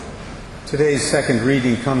Today's second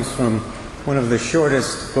reading comes from one of the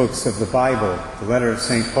shortest books of the Bible, the letter of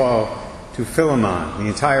St. Paul to Philemon. The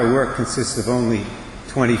entire work consists of only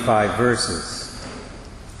 25 verses.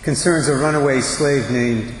 It concerns a runaway slave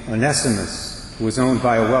named Onesimus, who was owned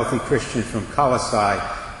by a wealthy Christian from Colossae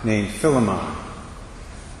named Philemon.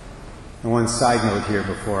 And one side note here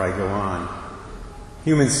before I go on.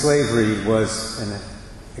 Human slavery was an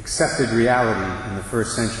accepted reality in the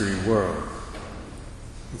first century world.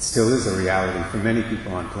 It still is a reality for many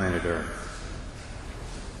people on planet Earth.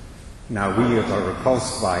 Now we are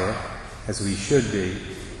repulsed by it, as we should be,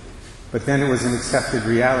 but then it was an accepted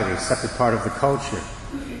reality, accepted part of the culture.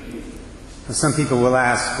 Now, some people will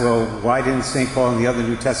ask, well, why didn't St. Paul and the other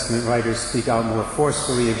New Testament writers speak out more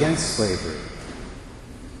forcefully against slavery?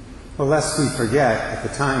 Well, lest we forget, at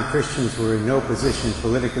the time Christians were in no position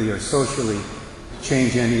politically or socially to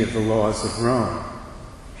change any of the laws of Rome.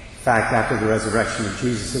 In fact, after the resurrection of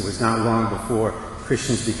Jesus, it was not long before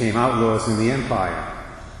Christians became outlaws in the empire,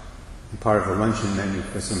 and part of the luncheon menu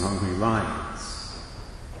for some hungry lions.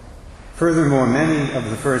 Furthermore, many of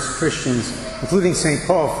the first Christians, including St.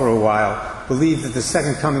 Paul for a while, believed that the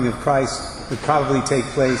second coming of Christ would probably take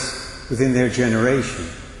place within their generation.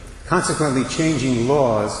 Consequently, changing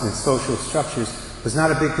laws and social structures was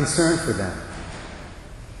not a big concern for them.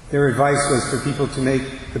 Their advice was for people to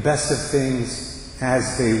make the best of things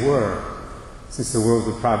as they were, since the world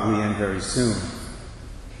would probably end very soon.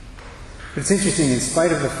 But it's interesting, in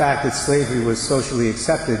spite of the fact that slavery was socially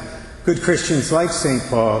accepted, good Christians like St.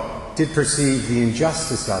 Paul did perceive the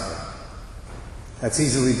injustice of it. That's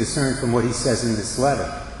easily discerned from what he says in this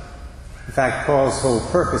letter. In fact, Paul's whole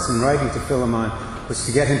purpose in writing to Philemon was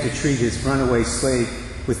to get him to treat his runaway slave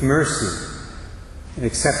with mercy and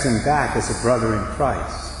accept him back as a brother in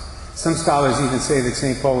Christ. Some scholars even say that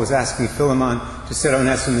St. Paul was asking Philemon to set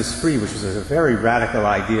Onesimus free, which was a very radical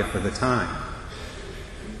idea for the time.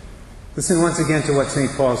 Listen once again to what St.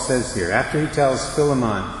 Paul says here. After he tells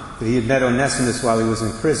Philemon that he had met Onesimus while he was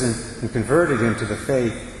in prison and converted him to the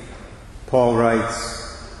faith, Paul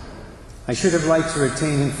writes, "I should have liked to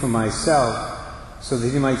retain him for myself, so that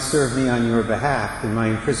he might serve me on your behalf in my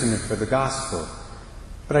imprisonment for the gospel.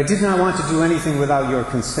 But I did not want to do anything without your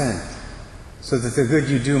consent, so that the good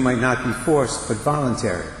you do might not be forced, but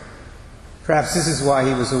voluntary. Perhaps this is why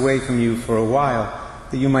he was away from you for a while,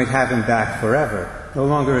 that you might have him back forever, no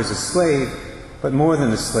longer as a slave, but more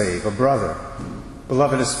than a slave, a brother,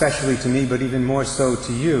 beloved especially to me, but even more so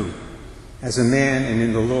to you, as a man and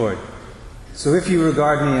in the Lord. So if you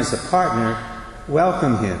regard me as a partner,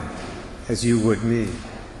 welcome him, as you would me."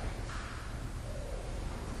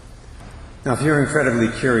 Now, if you're incredibly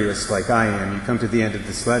curious, like I am, you come to the end of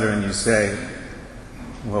this letter and you say,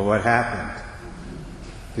 well, what happened?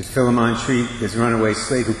 Did Philemon treat his runaway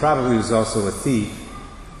slave, who probably was also a thief,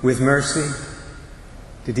 with mercy?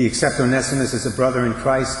 Did he accept Onesimus as a brother in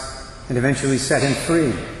Christ and eventually set him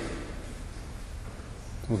free?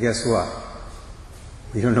 Well, guess what?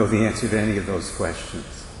 We don't know the answer to any of those questions.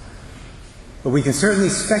 But we can certainly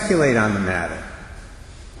speculate on the matter.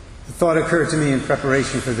 The thought occurred to me in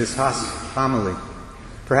preparation for this homily.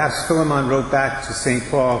 Perhaps Philemon wrote back to St.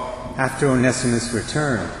 Paul after Onesimus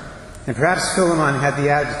returned. And perhaps Philemon had the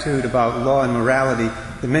attitude about law and morality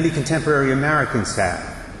that many contemporary Americans have.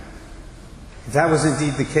 If that was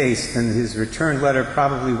indeed the case, then his return letter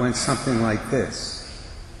probably went something like this.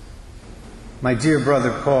 "My dear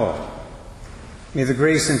brother Paul, may the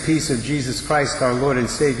grace and peace of Jesus Christ, our Lord and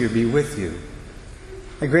Savior, be with you.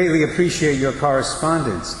 I greatly appreciate your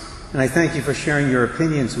correspondence, and I thank you for sharing your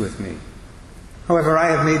opinions with me. However, I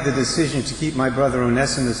have made the decision to keep my brother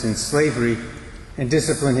Onesimus in slavery and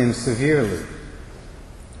discipline him severely.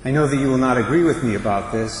 I know that you will not agree with me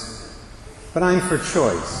about this, but I'm for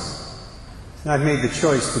choice, and I've made the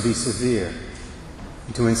choice to be severe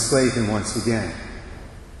and to enslave him once again.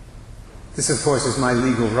 This, of course, is my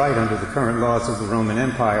legal right under the current laws of the Roman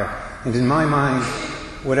Empire, and in my mind,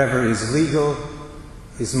 whatever is legal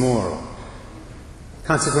is moral.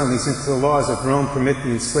 Consequently, since the laws of Rome permit the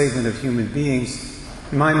enslavement of human beings,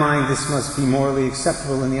 in my mind this must be morally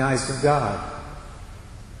acceptable in the eyes of God.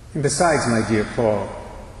 And besides, my dear Paul,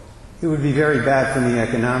 it would be very bad for me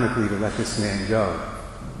economically to let this man go.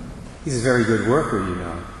 He's a very good worker, you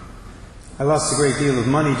know. I lost a great deal of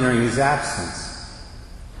money during his absence.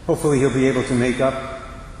 Hopefully he'll be able to make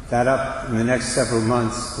that up in the next several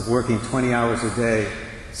months of working 20 hours a day,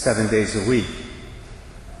 7 days a week.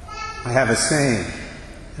 I have a saying,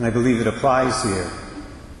 and I believe it applies here.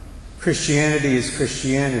 Christianity is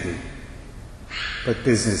Christianity, but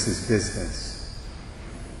business is business.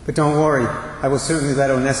 But don't worry, I will certainly let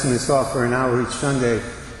Onesimus off for an hour each Sunday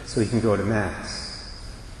so he can go to Mass.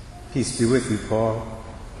 Peace be with you, Paul.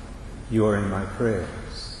 You are in my prayers.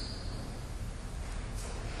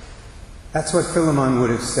 That's what Philemon would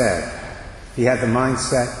have said if he had the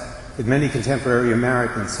mindset that many contemporary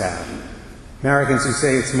Americans have. Americans who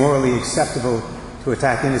say it's morally acceptable to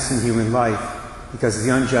attack innocent human life because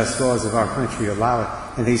the unjust laws of our country allow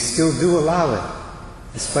it, and they still do allow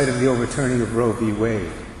it, in spite of the overturning of Roe v.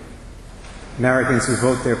 Wade. Americans who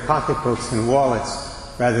vote their pocketbooks and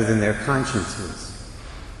wallets rather than their consciences.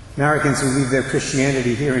 Americans who leave their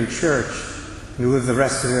Christianity here in church and who live the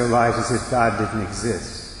rest of their lives as if God didn't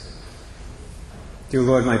exist. Dear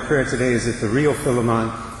Lord, my prayer today is that the real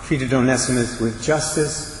Philemon treated Onesimus with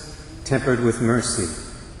justice, tempered with mercy,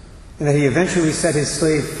 and that he eventually set his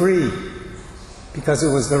slave free because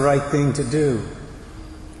it was the right thing to do.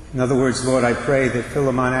 In other words, Lord, I pray that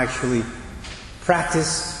Philemon actually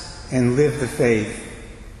practiced and lived the faith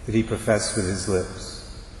that he professed with his lips.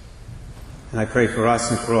 And I pray for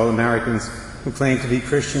us and for all Americans who claim to be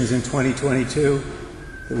Christians in 2022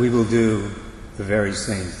 that we will do the very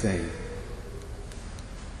same thing.